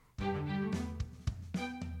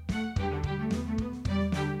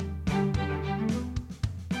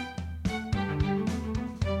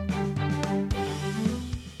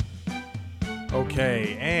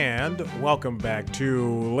Okay, and welcome back to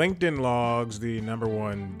LinkedIn Logs, the number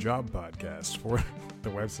one job podcast for the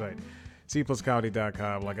website,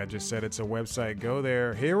 cpluscomedy.com. Like I just said, it's a website. Go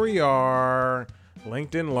there. Here we are,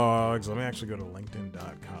 LinkedIn Logs. Let me actually go to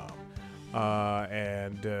linkedin.com.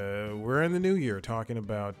 And we're in the new year talking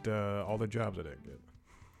about all the jobs I didn't get.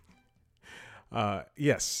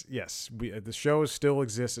 Yes. The show still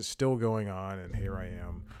exists. It's still going on, and here I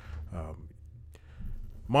am.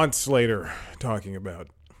 Months later, talking about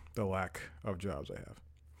the lack of jobs I have.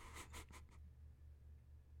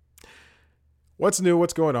 What's new?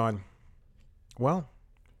 What's going on? Well,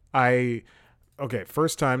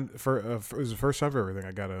 first time it was the first time for everything.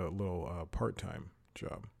 I got a little part-time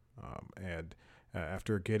job, and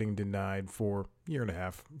after getting denied for a year and a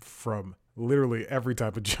half from literally every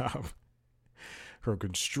type of job, from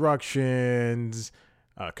construction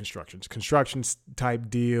type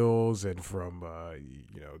deals, and from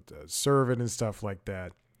serving and stuff like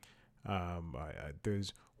that.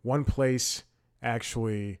 There's one place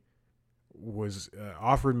actually was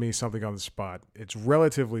offered me something on the spot. It's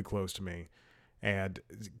relatively close to me, and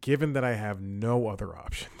given that I have no other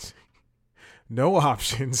options,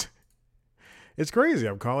 it's crazy.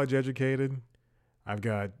 I'm college educated. I've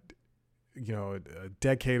got a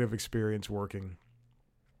decade of experience working,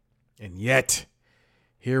 and yet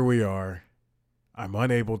here we are. I'm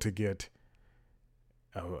unable to get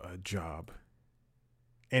a job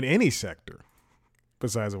in any sector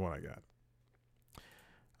besides the one I got.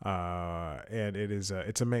 And it's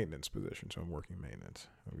a maintenance position, so I'm working maintenance.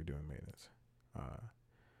 I'll be doing maintenance.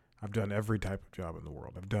 I've done every type of job in the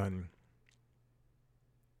world.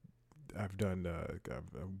 I've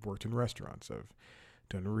worked in restaurants. I've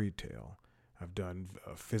done retail. I've done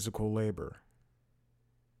physical labor.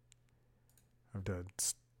 I've done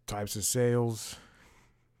types of sales.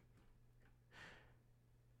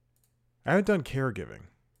 I haven't done caregiving,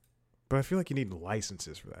 but I feel like you need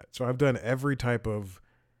licenses for that. So I've done every type of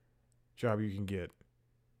job you can get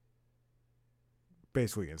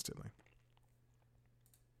basically instantly.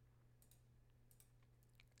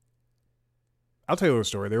 I'll tell you a little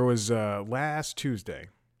story. There was last Tuesday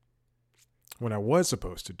when I was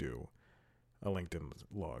supposed to do a LinkedIn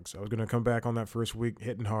Logs. I was going to come back on that first week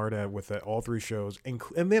hitting hard with all three shows. And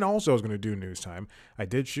then also I was going to do News Time. I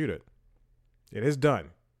did shoot it. It is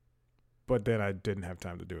done. But then I didn't have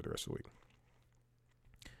time to do it the rest of the week.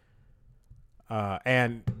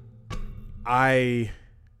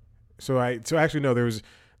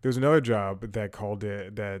 There was another job that called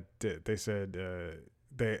it that they said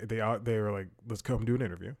they were like, let's come do an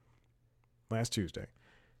interview last Tuesday.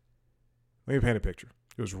 Let me paint a picture.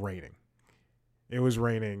 It was raining.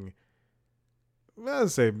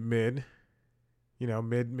 Let's say mid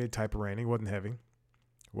type of raining. It wasn't heavy.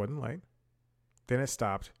 It wasn't light. Then it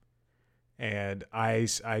stopped. And I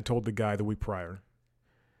told the guy the week prior.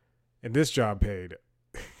 And this job paid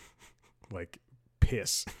like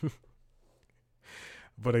piss.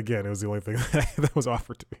 But again, it was the only thing that was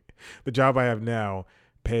offered to me. The job I have now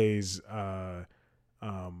pays, about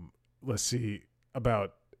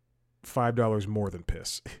 $5 more than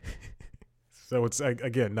piss. So it's,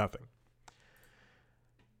 again, nothing.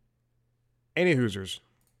 Any Hoosers.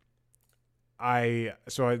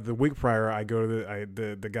 The week prior, I go to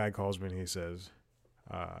the guy calls me and he says,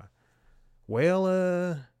 we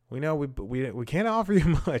know we can't offer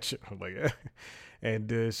you much. I'm like, and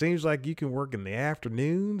it seems like you can work in the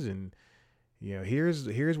afternoons, and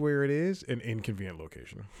here's where it is, an inconvenient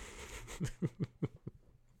location.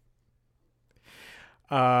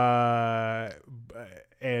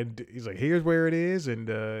 And he's like, here's where it is, and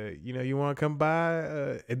you want to come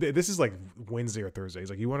by. This is like Wednesday or Thursday.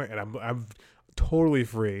 He's like, you want to, and I'm totally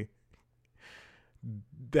free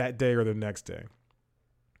that day or the next day.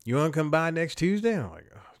 You want to come by next Tuesday? And I'm like,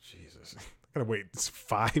 oh Jesus, I gotta wait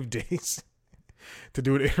 5 days to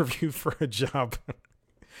do an interview for a job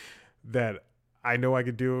that I know I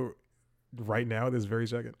could do right now, this very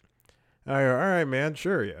second. And I go, all right, man,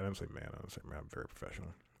 sure, yeah. And I'm like, man, I'm very professional.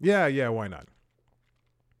 Yeah, why not?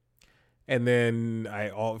 And then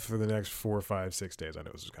for the next 4, 5, 6 days, I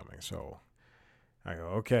know this is coming. So I go,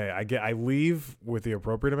 okay, I leave with the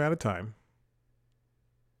appropriate amount of time.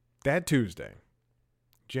 That Tuesday,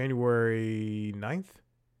 January 9th,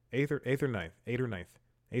 8th or 9th, 8th or 9th,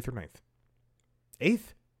 8th or 9th.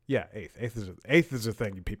 8th? Yeah, 8th. 8th is a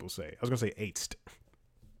thing people say. I was going to say 8th.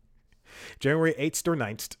 January 8th or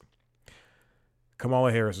 9th.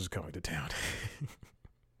 Kamala Harris is coming to town.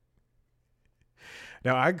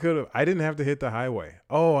 Now, I didn't have to hit the highway.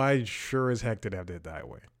 Oh, I sure as heck did have to hit the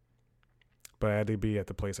highway. But I had to be at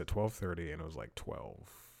the place at 12:30, and it was like 12.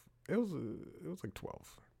 It was like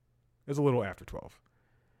 12. It's a little after 12.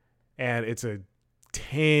 And it's a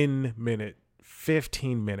 10-minute,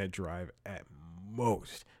 15-minute drive at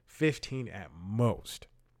most. 15 at most.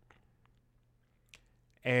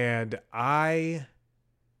 And I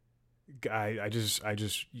just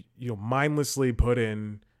mindlessly put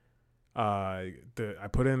in I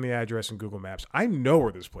put in the address in Google Maps. I know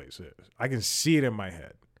where this place is. I can see it in my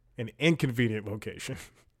head. An inconvenient location.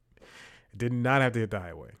 I did not have to hit the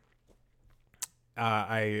highway.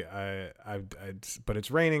 But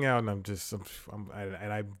it's raining out, and I'm just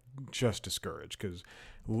discouraged because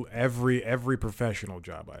every professional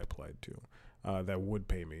job I applied to that would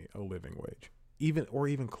pay me a living wage, even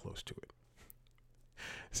close to it,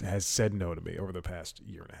 has said no to me over the past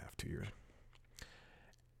year and a half, 2 years.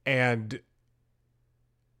 And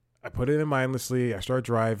I put it in mindlessly. I start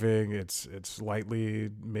driving. It's lightly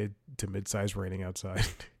mid to mid-size raining outside,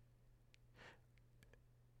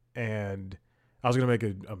 and I was gonna make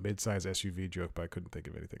a mid-size SUV joke, but I couldn't think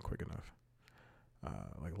of anything quick enough.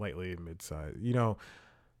 Like lightly mid-size,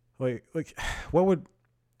 like what would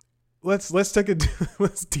let's take a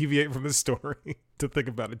let's deviate from the story to think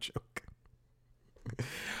about a joke.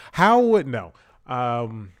 How would no?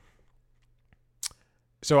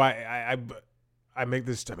 So I make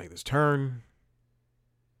this turn.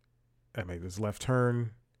 I make this left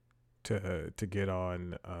turn to get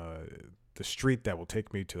on the street that will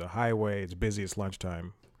take me to the highway. It's busy. It's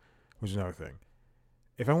lunchtime, which is another thing.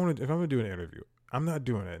 If I'm gonna do an interview, I'm not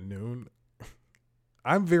doing it at noon.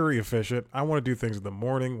 I'm very efficient. I want to do things in the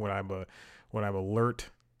morning when I'm alert.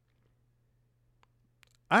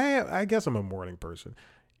 I guess I'm a morning person,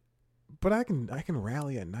 but I can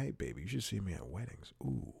rally at night, baby. You should see me at weddings.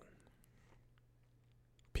 Ooh.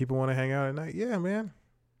 People want to hang out at night? Yeah, man.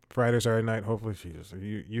 Friday, Saturday night. Hopefully, Jesus.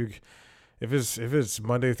 You. If it's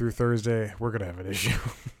Monday through Thursday, we're gonna have an issue.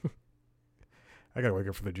 I gotta wake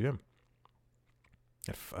up for the gym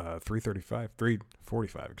at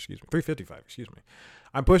 3:45, excuse me, 3:55, excuse me.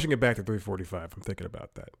 I'm pushing it back to 3:45. I'm thinking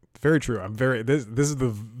about that. Very true. This is the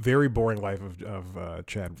very boring life of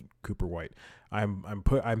Chad Cooper White. I'm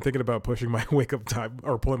thinking about pushing my wake up time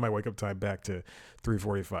or pulling my wake up time back to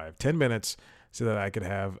 3:45, 10 minutes, so that I could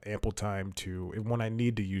have ample time to when I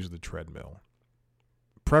need to use the treadmill.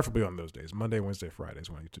 Preferably on those days, Monday, Wednesday, Fridays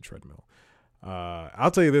when I use the treadmill.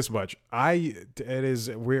 I'll tell you this much: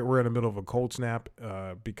 we're in the middle of a cold snap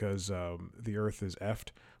because the Earth is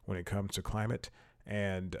effed when it comes to climate,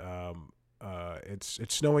 and it's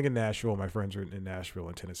snowing in Nashville. My friends are in Nashville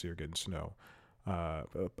and Tennessee are getting snow.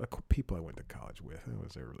 People I went to college with,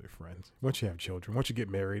 was they really friends? Once you have children, once you get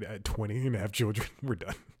married at 20 and have children, we're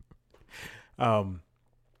done.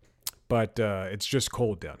 But it's just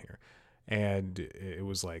cold down here. And it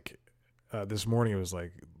was like this morning.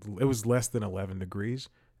 It was less than 11 degrees,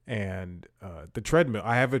 and the treadmill.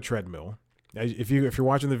 I have a treadmill. If you're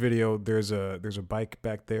watching the video, there's a bike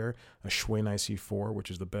back there, a Schwinn IC4, which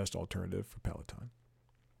is the best alternative for Peloton.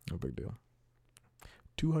 No big deal.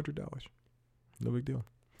 $200, no big deal.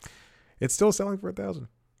 It's still selling for $1,000.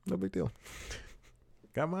 No big deal.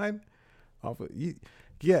 Got mine.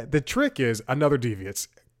 Yeah. The trick is another deviance.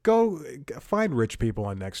 Go find rich people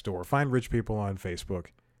on Nextdoor. Find rich people on Facebook.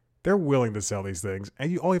 They're willing to sell these things,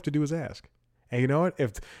 and all you have to do is ask. And you know what?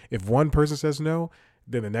 If one person says no,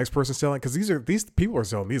 then the next person's selling, because these people are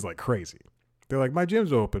selling these like crazy. They're like, my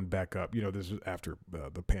gym's open back up. This is after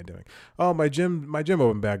the pandemic. Oh, my gym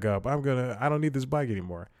opened back up. I don't need this bike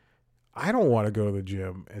anymore. I don't want to go to the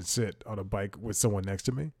gym and sit on a bike with someone next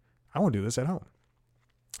to me. I want to do this at home.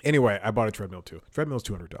 Anyway, I bought a treadmill too. Treadmill's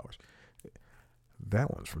 $200.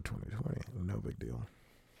 That one's from 2020. No big deal.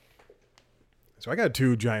 So I got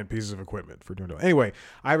 2 giant pieces of equipment for doing it. Anyway,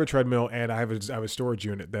 I have a treadmill and I have a storage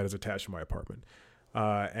unit that is attached to my apartment.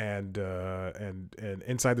 And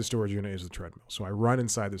inside the storage unit is the treadmill. So I run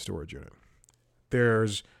inside the storage unit.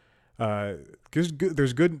 There's good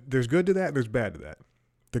to that. There's bad to that.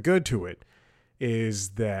 The good to it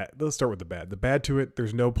is that, let's start with the bad. The bad to it,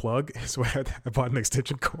 there's no plug. So I bought an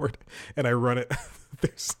extension cord and I run it.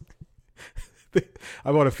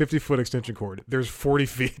 I bought a 50-foot extension cord. There's 40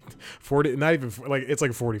 feet, not even like, it's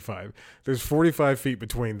like 45. There's 45 feet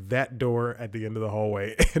between that door at the end of the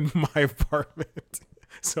hallway and my apartment.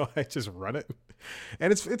 So I just run it,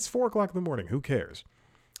 and it's 4:00 in the morning. Who cares?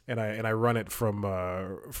 And I run it from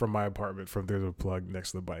my apartment, there's a plug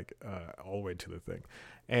next to the bike, all the way to the thing.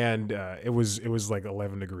 And it was like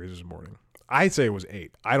 11 degrees this morning. I'd say it was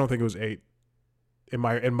 8. I don't think it was 8. In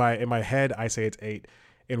my head, I say it's 8.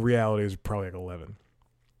 In reality, it's probably like 11.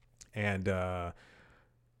 And what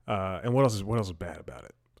else is bad about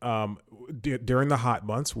it? During the hot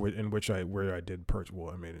months where I did purchase.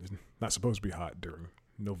 Well, I mean, it's not supposed to be hot during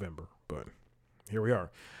November, but here we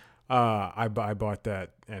are. I bought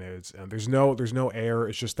that, and there's no air.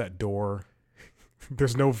 It's just that door.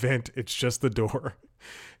 There's no vent. It's just the door.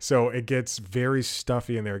 So it gets very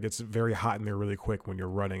stuffy in there. It gets very hot in there really quick when you're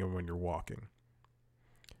running and when you're walking.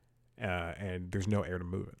 And there's no air to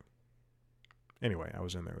move it. Anyway, I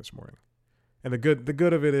was in there this morning, and the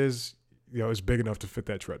good of it is, it's big enough to fit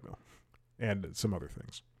that treadmill, and some other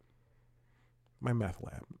things. My meth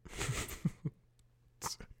lab.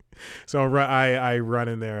 So I run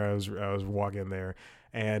in there. I was walking there,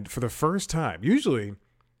 and for the first time, usually,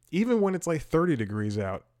 even when it's like 30 degrees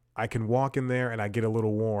out, I can walk in there and I get a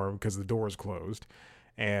little warm because the door is closed,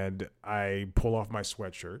 and I pull off my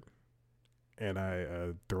sweatshirt and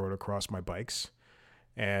I throw it across my bikes,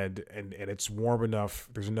 and it's warm enough.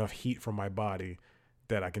 There's enough heat from my body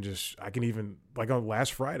that I can even, like on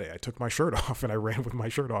last Friday, I took my shirt off and I ran with my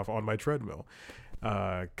shirt off on my treadmill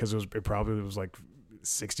because it probably was like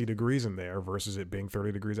 60 degrees in there versus it being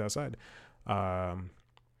 30 degrees outside.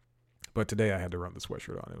 But today I had to run the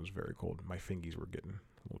sweatshirt on. It was very cold. My fingies were getting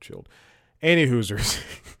a little chilled. Any Hoosers.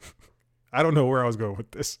 I don't know where I was going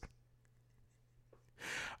with this.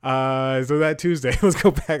 So that Tuesday, let's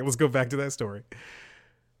go back to that story.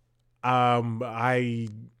 I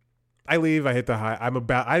leave, I hit the I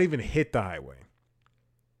didn't even hit the highway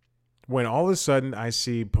when all of a sudden I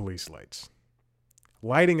see police lights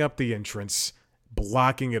lighting up the entrance,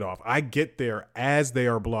 blocking it off. I get there as they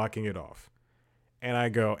are blocking it off. And I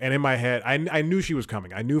go, and in my head, I knew she was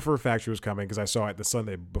coming. I knew for a fact she was coming because I saw it the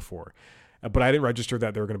Sunday before. But I didn't register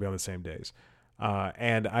that they were going to be on the same days.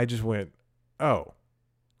 And I just went, oh,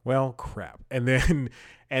 well, crap. And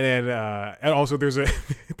also there's a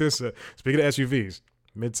speaking of SUVs,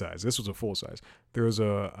 mid-size, this was a full size. There was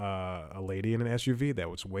a lady in an SUV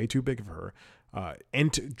that was way too big for her,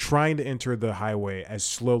 trying to enter the highway as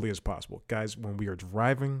slowly as possible. Guys, when we are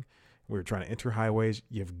driving, we're trying to enter highways,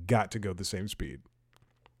 you've got to go the same speed.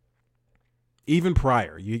 Even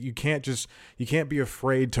prior, you can't be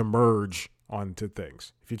afraid to merge onto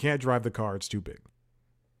things. If you can't drive the car, it's too big.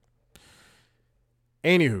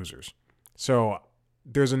 Any Hoosers. So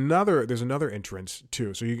there's another entrance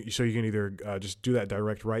too. So you can either just do that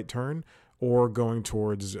direct right turn or going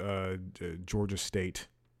towards Georgia State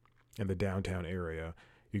and the downtown area.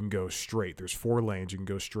 You can go straight. There's 4 lanes. You can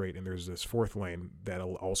go straight, and there's this 4th lane that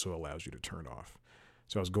also allows you to turn off.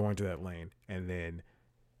 So I was going to that lane, and then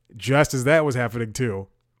just as that was happening too,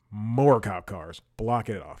 more cop cars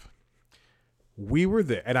blocking it off. We were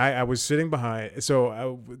there, and I was sitting behind.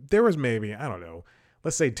 So there was maybe, I don't know,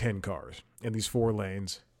 let's say 10 cars in these 4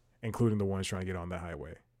 lanes, including the ones trying to get on the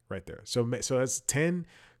highway right there. So that's 10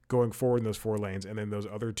 going forward in those 4 lanes, and then those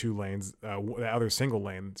other 2 lanes, the other single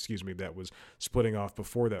lane, that was splitting off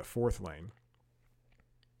before that 4th lane.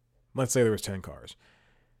 Let's say there was 10 cars.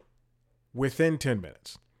 Within 10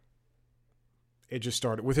 minutes, it just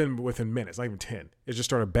started, within minutes, not even 10, it just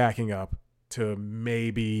started backing up to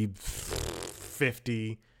maybe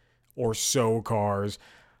 50 or so cars.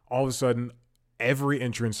 All of a sudden, every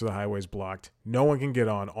entrance to the highway is blocked. No one can get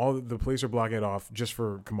on. All the police are blocking it off just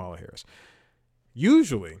for Kamala Harris.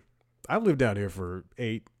 Usually, I've lived down here for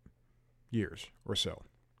 8 years or so.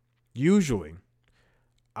 Usually,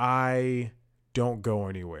 I don't go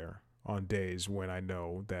anywhere on days when I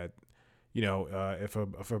know that, if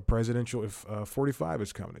 45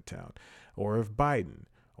 is coming to town, or if Biden,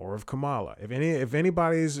 or if Kamala, if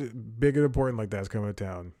anybody's big and important like that's coming to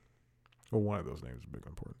town, well, one of those names is big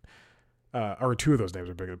and important, or 2 of those names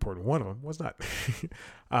are big and important. One of them was not.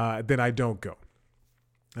 Then I don't go.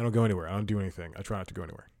 I don't go anywhere. I don't do anything. I try not to go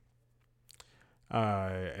anywhere.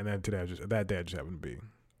 And then that day I just happened to be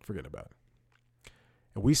forgetting about it.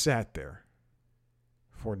 And we sat there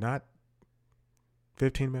for not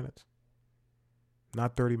 15 minutes,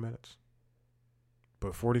 not 30 minutes,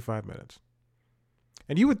 but 45 minutes.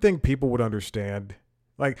 And you would think people would understand.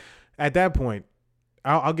 Like, at that point,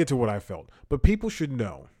 I'll get to what I felt. But people should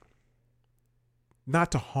know not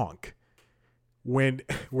to honk when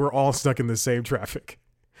we're all stuck in the same traffic.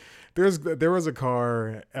 There was a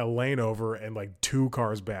car a lane over and like 2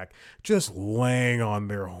 cars back just laying on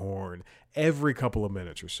their horn every couple of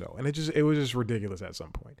minutes or so. And it was just ridiculous at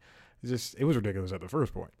some point. It was ridiculous at the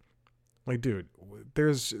first point. Like, dude,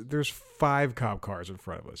 there's 5 cop cars in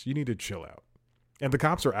front of us. You need to chill out. And the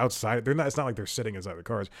cops are outside. It's not like they're sitting inside the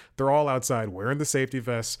cars. They're all outside wearing the safety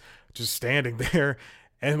vests, just standing there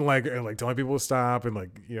and like telling people to stop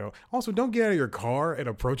and also don't get out of your car and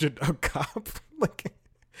approach a cop. Like,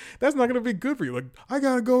 that's not going to be good for you. Like, I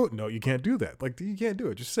got to go. No, you can't do that. Like, you can't do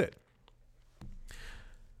it. Just sit.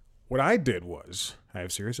 What I did was, I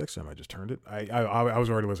have Sirius XM. I just turned it. I was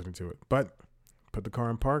already listening to it, but put the car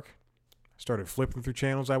in park, started flipping through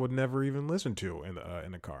channels I would never even listen to in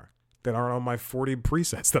the car that aren't on my 40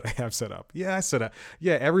 presets that I have set up. Yeah, I set up.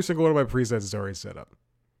 Yeah, every single one of my presets is already set up.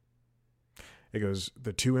 It goes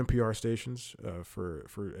the 2 NPR stations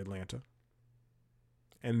for Atlanta.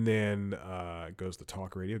 And then it goes the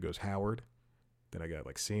talk radio, it goes Howard. Then I got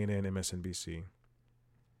like CNN, MSNBC,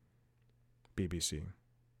 BBC.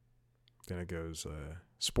 Then it goes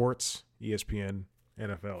sports, ESPN,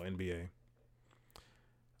 NFL, NBA.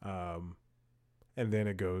 And then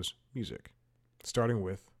it goes music, starting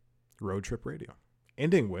with Road Trip Radio,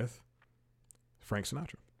 ending with Frank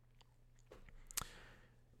Sinatra.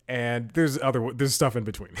 And there's stuff in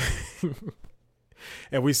between.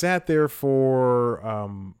 And we sat there for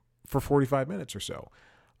 45 minutes or so.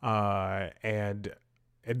 And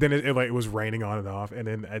then it was raining on and off. And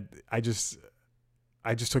then I just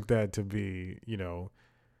took that to be,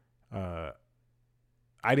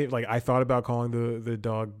 I didn't I thought about calling the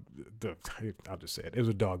dog, I'll just say it. It was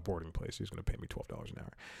a dog boarding place. He was going to pay me $12 an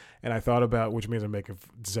hour. And I thought about, which means I'm making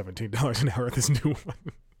 $17 an hour at this new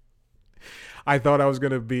one. I thought I was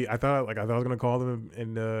going to call them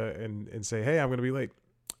and say, hey, I'm going to be late.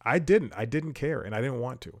 I didn't care. And I didn't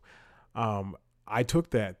want to. I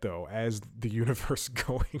took that though, as the universe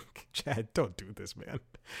going, Chad, don't do this, man.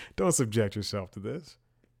 Don't subject yourself to this.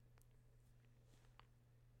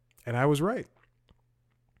 And I was right.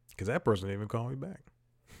 Because that person didn't even call me back.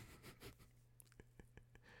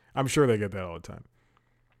 I'm sure they get that all the time.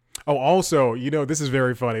 Oh, also, this is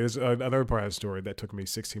very funny. This is another part of the story that took me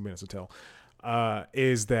 16 minutes to tell.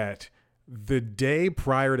 Is that the day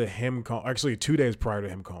prior to him actually 2 days prior to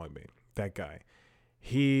him calling me, that guy,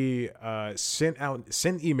 he sent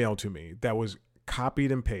email to me that was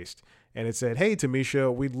copied and pasted, and it said, "Hey,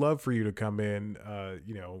 Tamisha, we'd love for you to come in,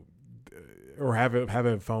 or have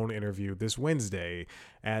a phone interview this Wednesday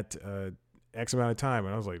at X amount of time."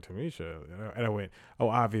 And I was like, Tamisha, and I went, "Oh,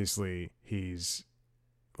 obviously he's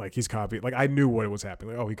copied." I knew what was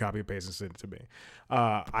happening. He copied and pasted and sent it to me.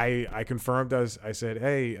 I confirmed as I said,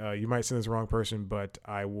 "Hey, you might send this wrong person, but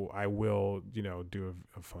I will do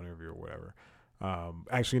a phone interview or whatever."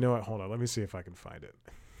 Actually, you know what? Hold on. Let me see if I can find it,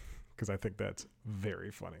 because I think that's very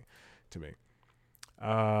funny to me.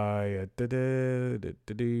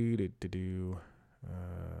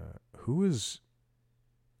 Who is?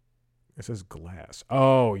 It says Glass.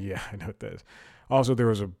 Oh yeah, I know what that is. Also, there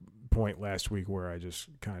was a point last week where I just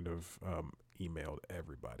kind of emailed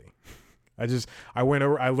everybody. I went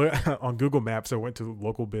over. On Google Maps. I went to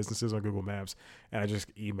local businesses on Google Maps, and I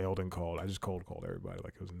just emailed and called. I just cold called everybody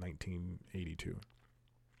like it was 1982.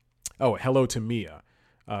 Oh, hello to Mia,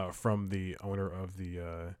 from the owner of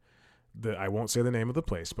the I won't say the name of the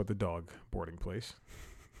place, but the dog boarding place.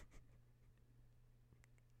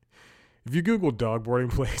 If you Google dog boarding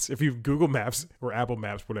place, if you Google Maps or Apple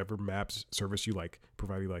Maps, whatever maps service you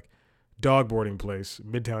provide you dog boarding place,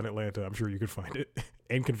 Midtown Atlanta, I'm sure you could find it.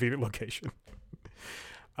 Inconvenient location.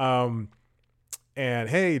 And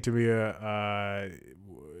hey, Tamia,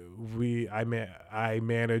 I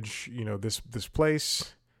manage, this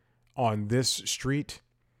place on this street.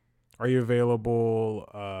 Are you available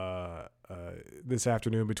this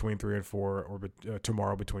afternoon between 3 and 4, or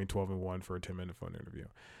tomorrow between 12 and 1 for a 10-minute phone interview?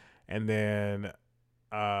 And then,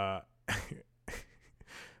 and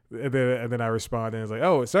then I respond and it's like,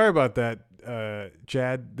 "Oh, sorry about that,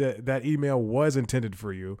 Chad. That email was intended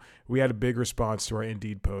for you. We had a big response to our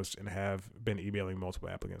Indeed post and have been emailing multiple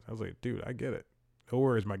applicants." I was like, "Dude, I get it. No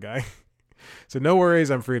worries, my guy." So no worries.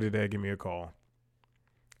 I'm free today. Give me a call.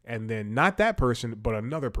 And then not that person, but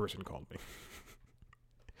another person called me,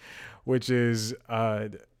 which is, I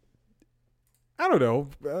don't know,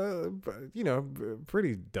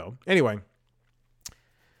 pretty dumb. Anyway,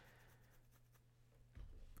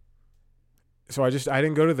 so I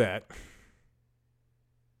didn't go to that,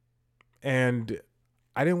 and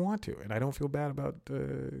I didn't want to, and I don't feel bad about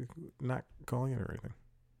not calling it or anything.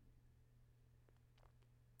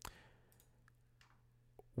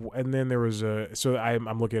 And then there was so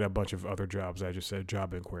I'm looking at a bunch of other jobs. I just said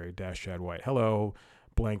job inquiry -- Chad White. Hello,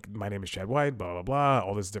 blank. My name is Chad White. Blah blah blah.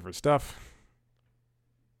 All this different stuff.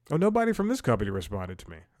 Oh, nobody from this company responded to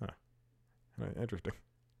me. Huh. Interesting.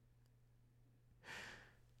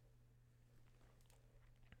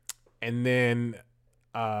 And then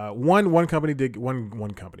one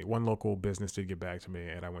local business did get back to me,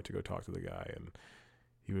 and I went to go talk to the guy, and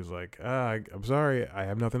he was like, "I'm sorry, I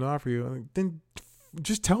have nothing to offer you." I'm like, then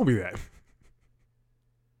just tell me that.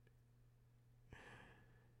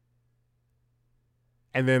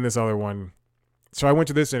 And then this other one. So I went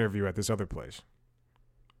to this interview at this other place.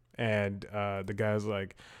 And the guy's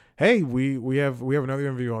like, hey, we have another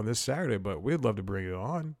interview on this Saturday, but we'd love to bring you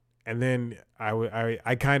on. And then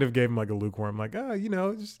I kind of gave him like a lukewarm, like, oh,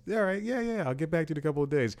 just all right, yeah, I'll get back to you in a couple of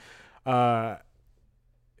days. Uh,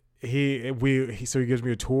 so he gives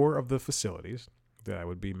me a tour of the facilities that I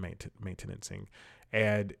would be maintaining,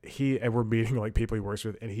 and we're meeting like people he works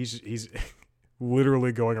with, and he's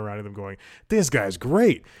literally going around to them going, this guy's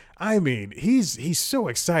great. I mean, he's so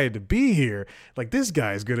excited to be here. Like, this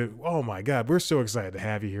guy's gonna, oh my God, we're so excited to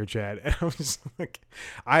have you here, Chad. And I'm just like,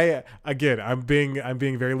 I'm being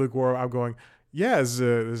very lukewarm. I'm going, yeah, this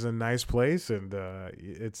is a nice place, and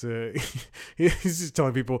it's a he's just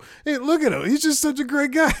telling people, hey, look at him, he's just such a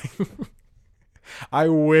great guy. I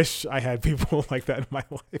wish I had people like that in my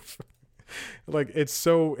life. Like, it's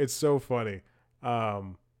so funny.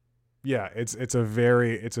 Yeah, it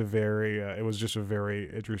was just a very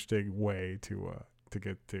interesting way to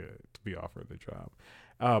get to be offered the job.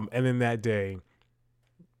 And then that day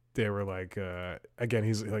they were like, again,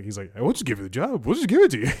 he's like, hey, we'll just give you the job. We'll just give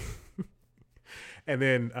it to you. And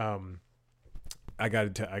then I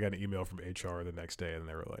got an email from HR the next day, and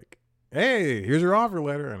they were like, hey, here's your offer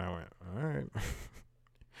letter. And I went, all right.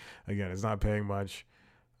 Again, it's not paying much,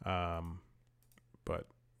 but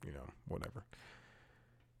whatever.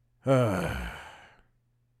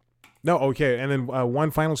 No, okay. And then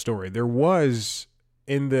one final story. There was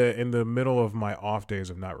in the middle of my off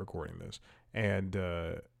days of not recording this, and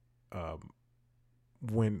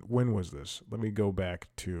when was this? Let me go back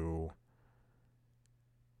to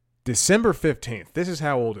December 15th. This is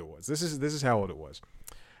how old it was. This is how old it was.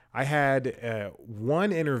 I had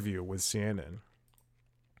one interview with CNN,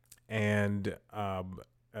 and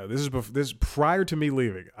this is prior to me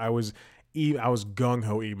leaving. I was gung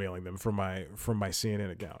ho emailing them from my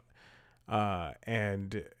CNN account,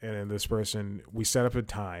 and then this person, we set up a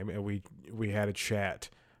time, and we had a chat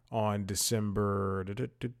on December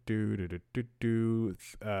 13th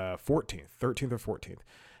or 14th.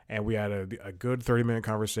 And we had a good 30-minute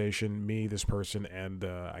conversation, me, this person, and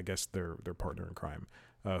I guess their partner in crime,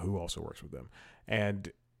 who also works with them.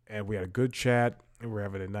 And we had a good chat, and we were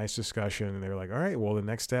having a nice discussion, and they were like, all right, well, the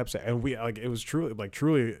next steps. And we, like, it was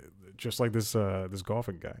truly just like this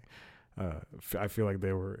golfing guy. I feel like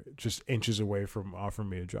they were just inches away from offering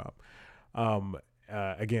me a job.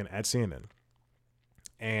 Again, at CNN.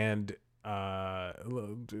 And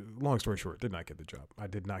long story short, did not get the job. I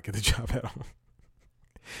did not get the job at all.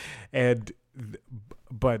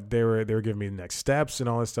 But they were giving me the next steps and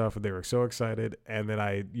all this stuff, and they were so excited. And then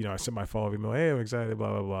I sent my follow-up email, hey, I'm excited,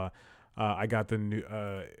 blah blah blah. I got the new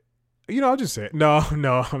I'll just say it. No, I'm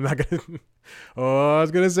not gonna. Oh, I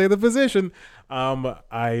was gonna say the position. I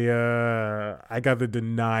got the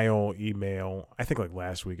denial email, I think like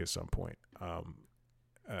last week at some point.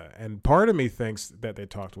 And part of me thinks that they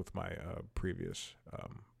talked with my previous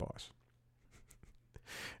boss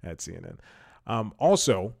at CNN.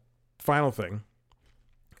 Also, final thing,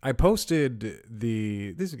 I posted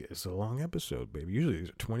this is a long episode, baby. Usually these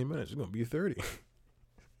are 20 minutes. It's going to be 30.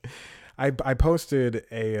 I posted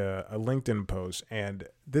a LinkedIn post, and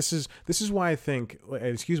this is why I think,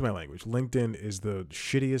 excuse my language, LinkedIn is the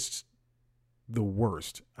shittiest, the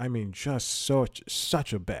worst. I mean, just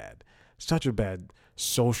such a bad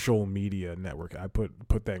social media network. I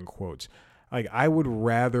put that in quotes. Like, I would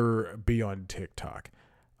rather be on TikTok.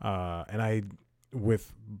 And I,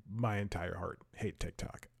 with my entire heart, hate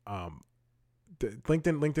TikTok.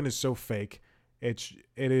 LinkedIn is so fake. It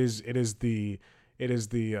is the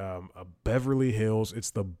Beverly Hills.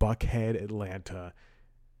 It's the Buckhead, Atlanta.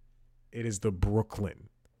 It is the Brooklyn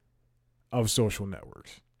of social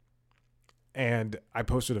networks. And I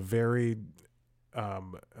posted a very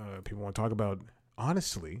people want to talk about,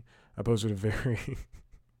 honestly, I posted a very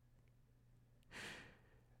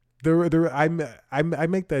I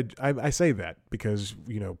make that, I say that because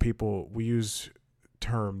people, we use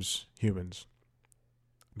terms, humans,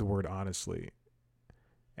 the word honestly,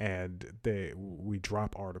 and we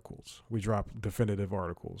drop articles, we drop definitive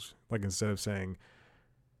articles. Like, instead of saying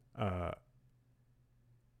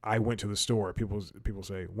I went to the store, people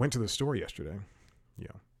say went to the store yesterday.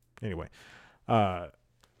 Anyway,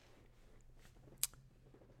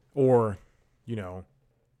 or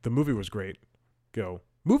the movie was great. Go,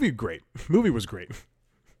 movie great. Movie was great.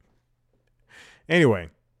 Anyway,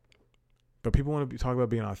 but people want to talk about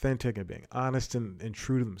being authentic and being honest and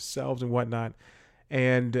true to themselves and whatnot.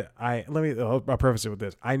 And I'll preface it with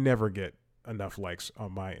this: I never get enough likes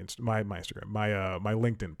on my Instagram, my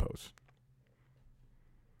LinkedIn posts,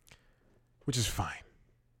 which is fine.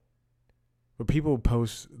 But people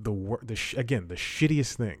post the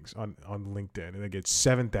shittiest things on LinkedIn, and they get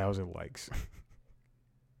 7,000 likes.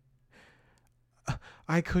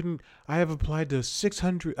 I have applied to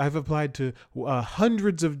 600. I've applied to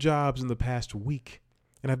hundreds of jobs in the past week,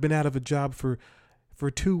 and I've been out of a job for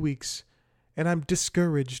 2 weeks, and I'm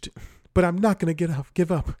discouraged, but I'm not going to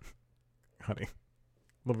give up. Honey,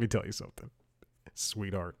 let me tell you something,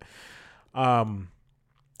 sweetheart.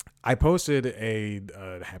 I posted a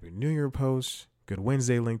Happy New Year post. Good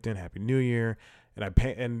Wednesday, LinkedIn. Happy New Year.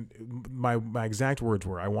 And my exact words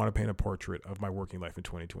were, I want to paint a portrait of my working life in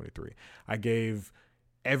 2023. I gave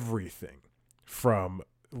everything from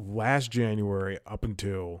last January up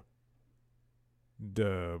until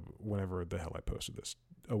whenever the hell I posted this,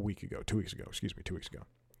 2 weeks ago.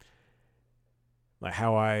 Like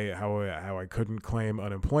how I couldn't claim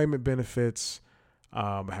unemployment benefits,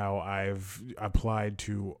 how I've applied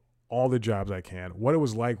to all the jobs I can, what it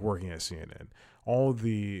was like working at CNN, all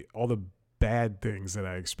the bad things that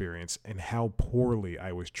I experienced, and how poorly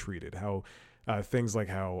I was treated. How things like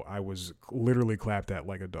how I was literally clapped at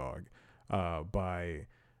like a dog by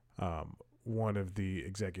one of the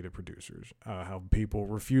executive producers. How people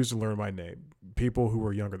refused to learn my name. People who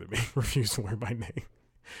were younger than me refused to learn my name.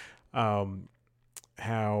 I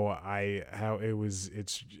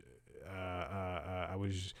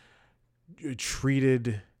was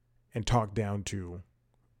treated and talked down to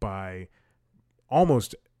by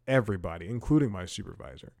almost everybody, including my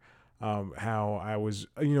supervisor. How I was,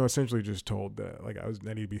 essentially just told that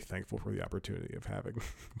I need to be thankful for the opportunity of having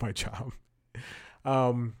my job.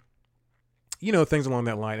 Things along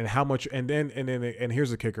that line, and how much, and here's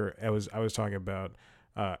the kicker. I was talking about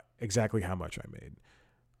exactly how much I made,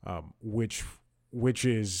 which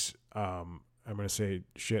is I'm gonna say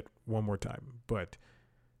shit one more time, but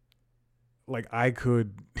like I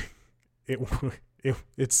could,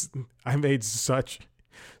 it's I made such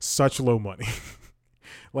low money.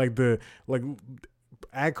 like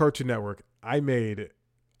at Cartoon Network, I made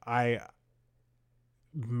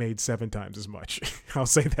 7 times as much. I'll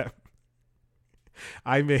say that.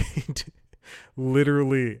 I made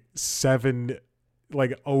literally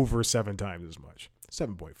over 7 times as much.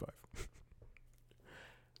 7.5.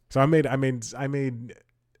 So I made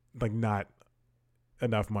like not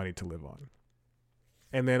enough money to live on.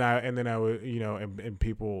 And then I would, and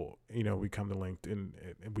people, we come to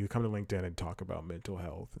LinkedIn and talk about mental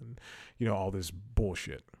health and, all this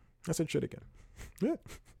bullshit. I said shit again. Yeah.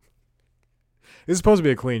 This is supposed to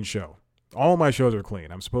be a clean show. All my shows are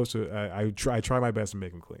clean. I'm supposed to, I try my best to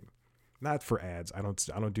make them clean. Not for ads. I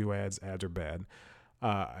don't do ads. Ads are bad.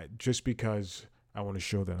 Just because I want to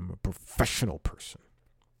show that I'm a professional person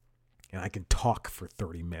and I can talk for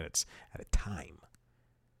 30 minutes at a time.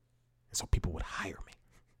 And so people would hire me,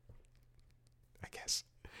 I guess.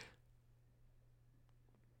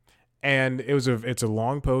 And it's a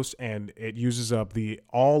long post, and it uses up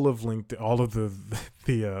all of the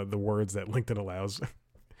words that LinkedIn allows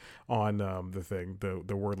on the thing,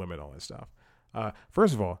 the word limit, all that stuff.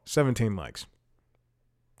 First of all, 17 likes.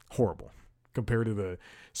 Horrible compared to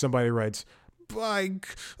somebody writes, I'm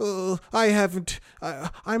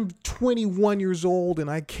 21 years old and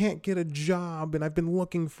I can't get a job and I've been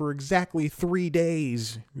looking for exactly 3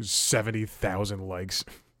 days. 70,000 likes.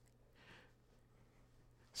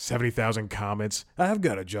 70,000 comments. I've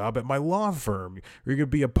got a job at my law firm. You're going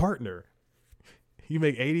to be a partner. You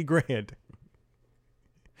make 80 grand.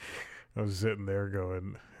 I was sitting there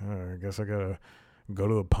going, I guess I got to go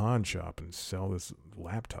to the pawn shop and sell this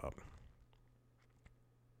laptop.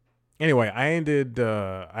 Anyway, I ended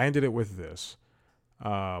it with this.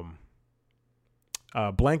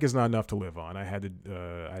 Blank is not enough to live on. I had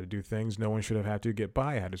to do things no one should have had to get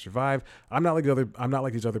by. I had to survive. I'm not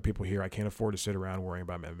like these other people here. I can't afford to sit around worrying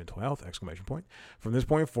about my mental health! ! From this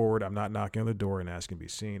point forward, I'm not knocking on the door and asking to be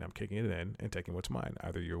seen. I'm kicking it in and taking what's mine.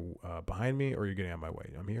 Either you're behind me or you're getting out of my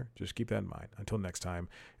way. I'm here. Just keep that in mind. Until next time.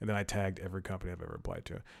 And then I tagged every company I've ever applied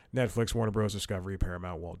to: Netflix, Warner Bros. Discovery,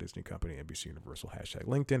 Paramount, Walt Disney Company, NBC Universal.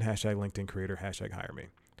 #LinkedIn. #LinkedIn Creator. #Hire me.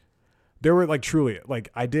 There were truly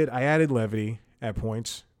I added levity at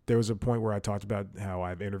points. There was a point where I talked about how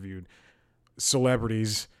I've interviewed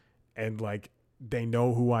celebrities and they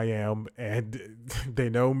know who I am and they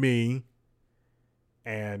know me,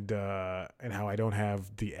 and how I don't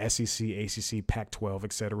have the SEC, ACC, Pac-12,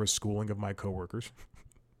 etc. schooling of my coworkers.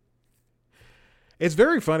 It's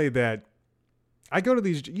very funny that I go to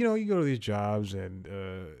these, you go to these jobs and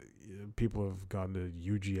people have gone to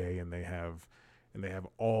UGA and they have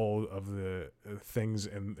all of the things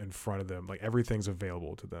in front of them. Everything's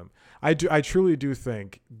available to them. I truly do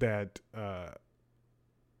think that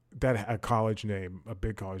that a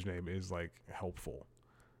big college name is helpful,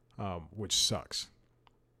 which sucks.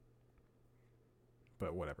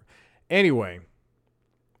 But whatever. Anyway,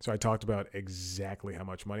 So I talked about exactly how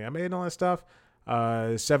much money I made and all that stuff.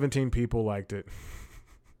 17 people liked it,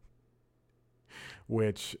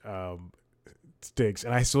 which stinks.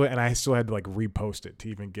 And I still had to like repost it to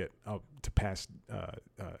even get up to past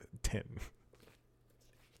 10,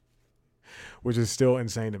 which is still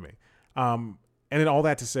insane to me. And then all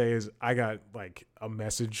that to say is I got like a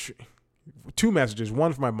message, 2 messages.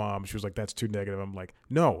 One from my mom. She was like, "That's too negative." I'm like,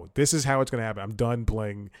 "No, this is how it's gonna happen. I'm done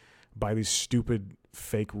playing by these stupid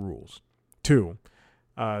fake rules." 2.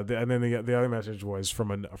 And then the other message was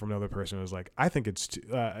from another person who was like, "I think it's too,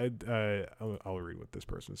 I'll read what this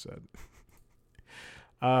person said.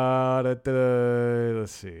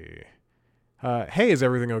 Let's see. Hey, is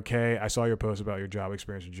everything okay? I saw your post about your job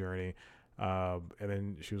experience and journey." And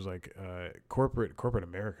then she was like, corporate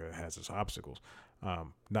America has its obstacles.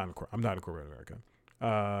 I'm not in corporate America.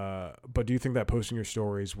 But do you think that posting your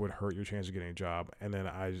stories would hurt your chance of getting a job? And then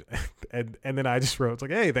I just wrote, it's like,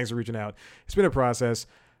 "Hey, thanks for reaching out. It's been a process.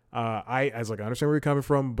 I was like, I understand where you're coming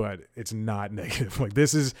from, but it's not negative. Like,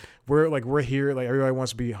 we're here. Like, everybody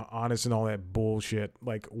wants to be honest and all that bullshit.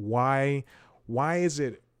 Like, why is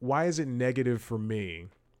it negative for me?"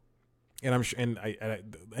 And I'm and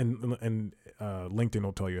LinkedIn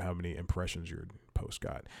will tell you how many impressions your post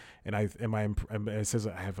got, and it says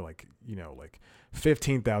I have like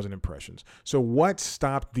 15,000 impressions. So what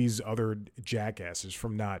stopped these other jackasses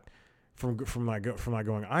from not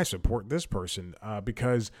going, "I support this person"?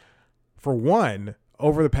 Because for one,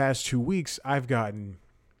 over the past 2 weeks, I've gotten,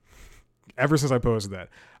 ever since I posted that,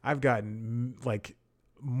 I've gotten like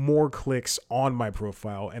more clicks on my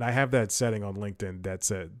profile, and I have that setting on LinkedIn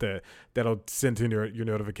that'll send in your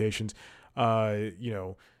notifications. I'm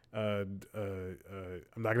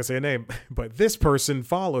not gonna say a name, but this person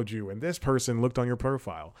followed you, and this person looked on your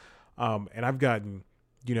profile, and I've gotten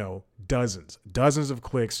dozens of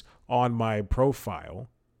clicks on my profile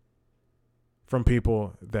from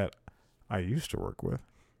people that I used to work with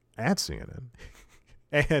at CNN,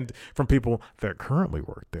 and from people that currently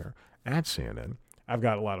work there at CNN. I've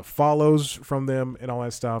got a lot of follows from them and all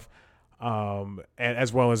that stuff, and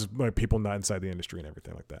as well as like, people not inside the industry and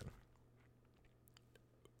everything like that.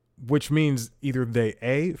 Which means either they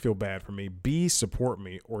A, feel bad for me, B, support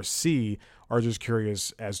me, or C, are just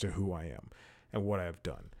curious as to who I am and what I've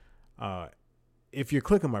done. If you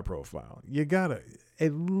click on my profile, you gotta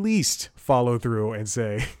at least follow through and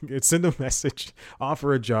say, send a message,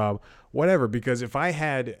 offer a job, whatever. Because if I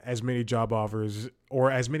had as many job offers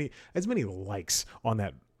or as many likes on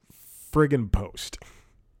that friggin' post,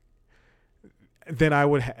 then I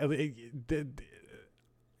would, then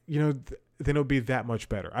it would be that much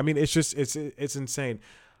better. I mean, it's just, it's insane.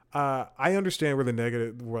 I understand where the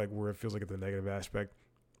negative, where it feels like it's the negative aspect,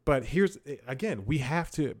 but here's, again,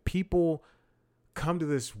 people come to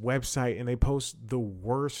this website and they post the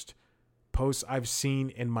worst posts I've seen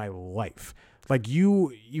in my life. Like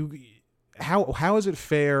how is it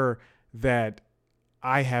fair that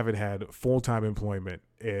I haven't had full-time employment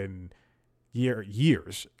in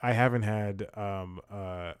years? I haven't had,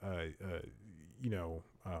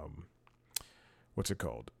 what's it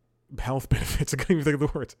called? Health benefits. I can't even think of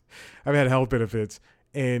the words. I've had health benefits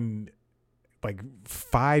in like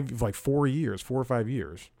 4 or 5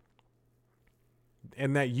 years.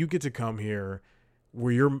 And that you get to come here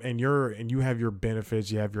where you have your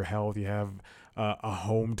benefits, you have your health, you have a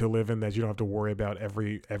home to live in that you don't have to worry about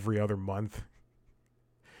every other month.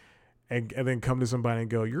 And then come to somebody and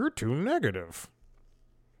go, "You're too negative."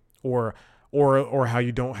 Or how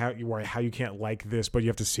you don't have, or how you can't like this, but you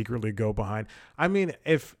have to secretly go behind. I mean,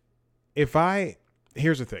 here's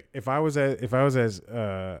the thing. If I was as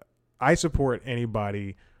I support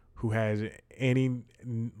anybody who has any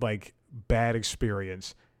like bad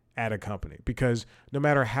experience at a company, because no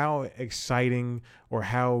matter how exciting or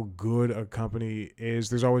how good a company is,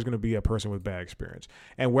 there's always going to be a person with bad experience.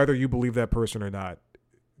 And whether you believe that person or not,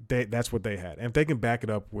 that's what they had. And if they can back it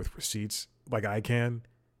up with receipts, like I can,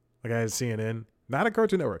 like I had CNN, not at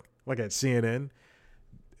Cartoon Network, like at CNN,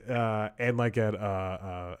 and like at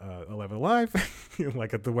 11 Live,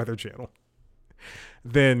 like at the Weather Channel,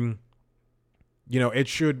 then it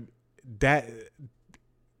should, that,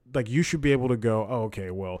 like, you should be able to go, "Oh,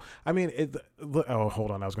 okay, well, I mean,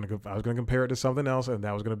 hold on, I was gonna compare it to something else, and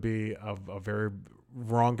that was gonna be a very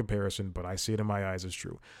wrong comparison, but I see it in my eyes as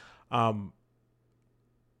true."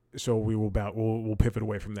 So we'll pivot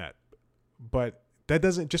away from that. But that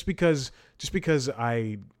doesn't, just because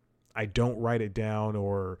I don't write it down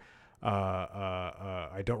or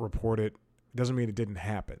I don't report it, doesn't mean it didn't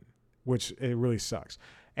happen, which it really sucks.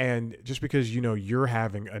 And just because you're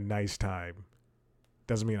having a nice time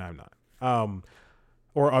doesn't mean I'm not.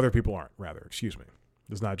 Or other people aren't, rather, excuse me.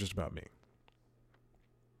 It's not just about me.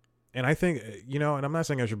 And I think, and I'm not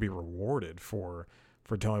saying I should be rewarded for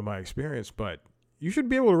telling my experience, but you should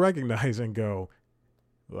be able to recognize and go,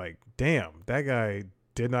 like, damn, that guy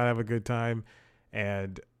did not have a good time.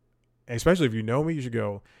 And especially if you know me, you should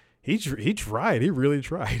go, he tried. He really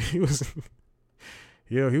tried. He was,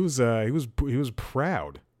 he was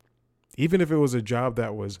proud. Even if it was a job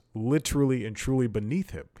that was literally and truly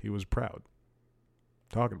beneath him, he was proud.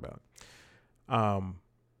 Talking about I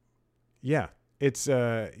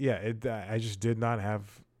just did not have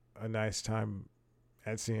a nice time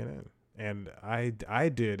at CNN, and I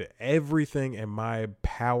did everything in my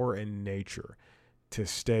power and nature to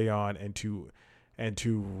stay on and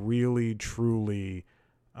to really truly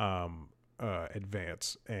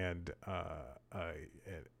advance and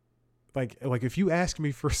like if you ask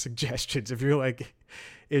me for suggestions,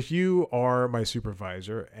 if you are my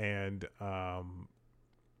supervisor and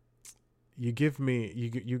you give me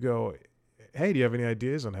you go, hey, do you have any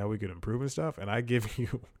ideas on how we could improve and stuff? And I give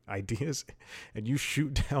you ideas and you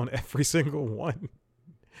shoot down every single one.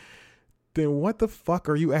 Then what the fuck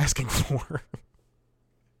are you asking for?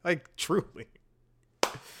 Like, truly.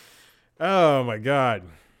 Oh my God.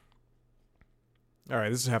 All right,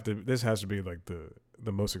 this has to be like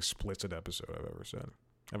the most explicit episode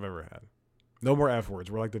I've ever had. No more F words.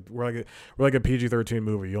 We're like a PG-13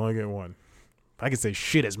 movie. You only get one. I can say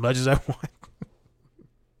shit as much as I want.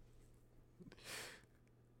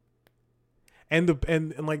 And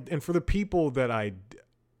for the people that I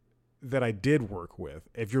did work with,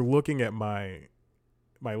 if you're looking at my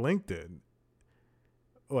LinkedIn,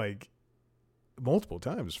 like multiple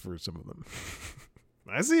times for some of them,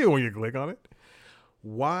 I see it when you click on it.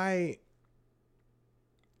 Why?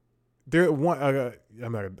 I'm not gonna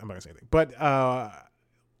say anything, but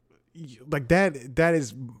like that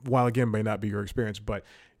is, while again may not be your experience, but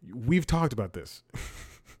we've talked about this.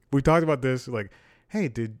 We've talked about this. Like, hey,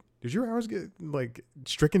 did your hours get like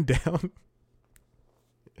stricken down?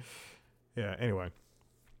 Yeah. Anyway,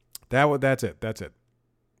 that's it.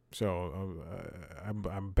 So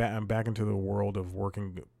I'm back into the world of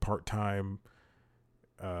working part-time,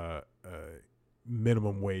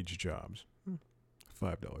 minimum wage jobs.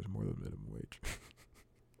 $5 more than minimum wage.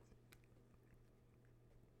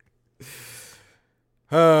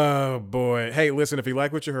 Oh boy! Hey, listen, if you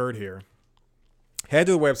like what you heard here, head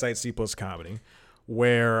to the website C Plus Comedy,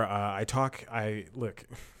 where I talk. Look.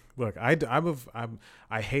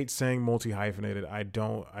 I hate saying multi-hyphenated. I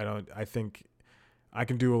think I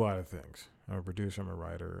can do a lot of things. I'm a producer. I'm a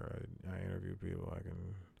writer. I interview people. I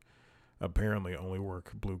can apparently only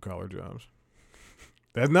work blue collar jobs.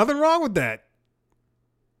 There's nothing wrong with that.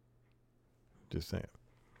 Just saying.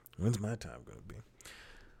 When's my time going to be?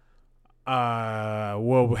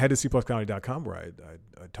 Well, head to cpluscomedy.com where I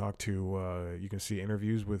talk to, you can see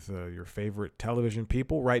interviews with your favorite television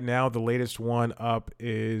people. Right now, the latest one up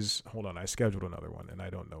is, hold on, I scheduled another one and I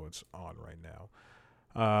don't know it's on right now.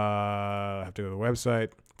 I have to go to the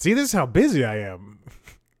website. See, this is how busy I am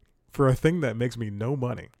for a thing that makes me no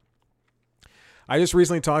money. I just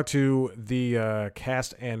recently talked to the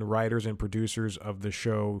cast and writers and producers of the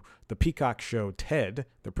show, the Peacock show Ted,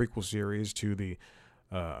 the prequel series to the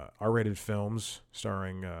R-rated films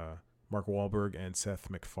starring Mark Wahlberg and Seth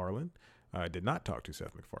MacFarlane. I did not talk to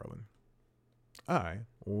Seth MacFarlane. I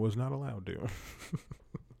was not allowed to.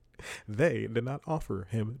 They did not offer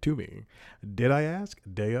him to me. Did I ask?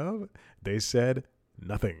 Day of? They said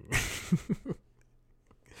nothing.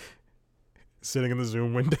 Sitting in the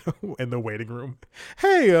Zoom window in the waiting room.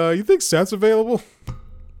 Hey, you think Seth's available?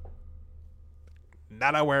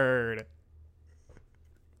 Not a word.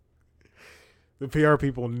 The PR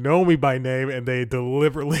people know me by name and they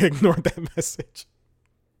deliberately ignored that message.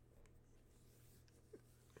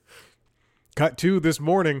 Cut to this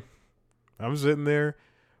morning. I'm sitting there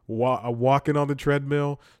walking on the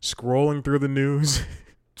treadmill, scrolling through the news.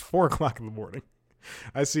 It's 4:00 in the morning.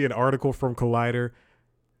 I see an article from Collider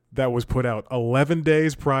that was put out 11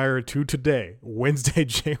 days prior to today, Wednesday,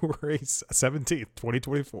 January 17th,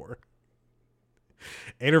 2024.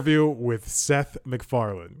 Interview with Seth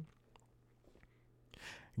MacFarlane.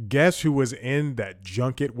 Guess who was in that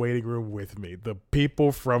junket waiting room with me? The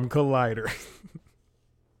people from Collider.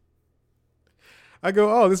 I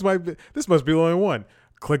go, oh, this must be the only one.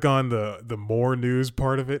 Click on the more news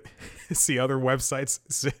part of it. See other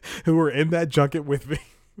websites who were in that junket with me.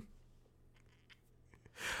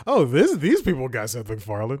 Oh, these people got Seth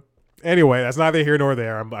MacFarlane. Anyway, that's neither here nor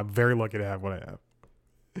there. I'm very lucky to have what I have.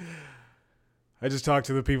 I just talked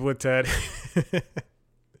to the people at TED.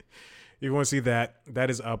 you want to see that, that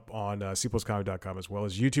is up on cpluscomedy.com, as well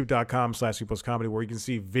as youtube.com/cpluscomedy, where you can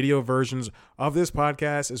see video versions of this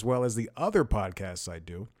podcast as well as the other podcasts I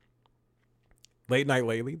do. Late Night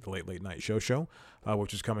Lately, the Late Night Show,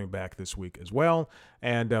 which is coming back this week as well,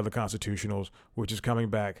 and the Constitutionals, which is coming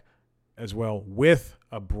back as well with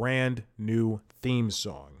a brand new theme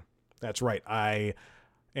song. That's right. I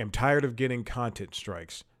am tired of getting content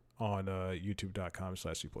strikes on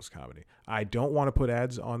youtube.com/cpluscomedy. I don't want to put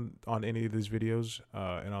ads on any of these videos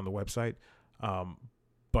and on the website,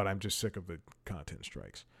 but I'm just sick of the content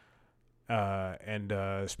strikes.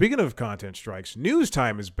 And speaking of content strikes, News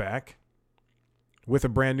Time is back with a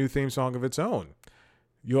brand new theme song of its own.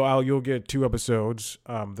 You'll get 2 episodes.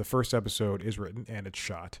 The first episode is written and it's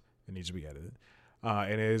shot. It needs to be edited.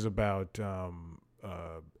 And it is about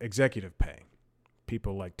executive pay.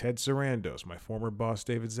 People like Ted Sarandos, my former boss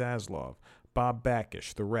David Zaslav, Bob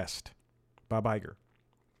Backish, the rest, Bob Iger.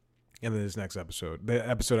 And then this next episode, the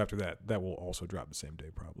episode after that, that will also drop the same day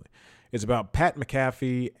probably. It's about Pat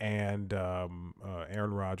McAfee and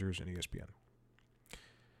Aaron Rodgers and ESPN.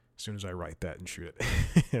 As soon as I write that and shoot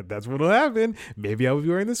it, that's what'll happen. Maybe I will be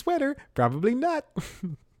wearing the sweater. Probably not.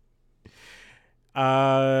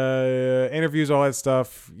 Interviews, all that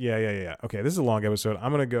stuff. Yeah. Okay, this is a long episode.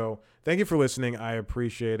 I'm gonna go. Thank you for listening. I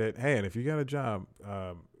appreciate it. Hey, and if you got a job,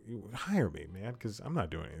 hire me, man, because I'm not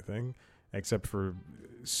doing anything except for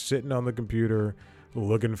sitting on the computer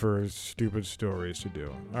looking for stupid stories to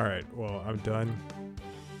do. All right, well, I'm done,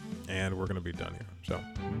 and we're gonna be done here. So,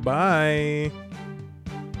 bye.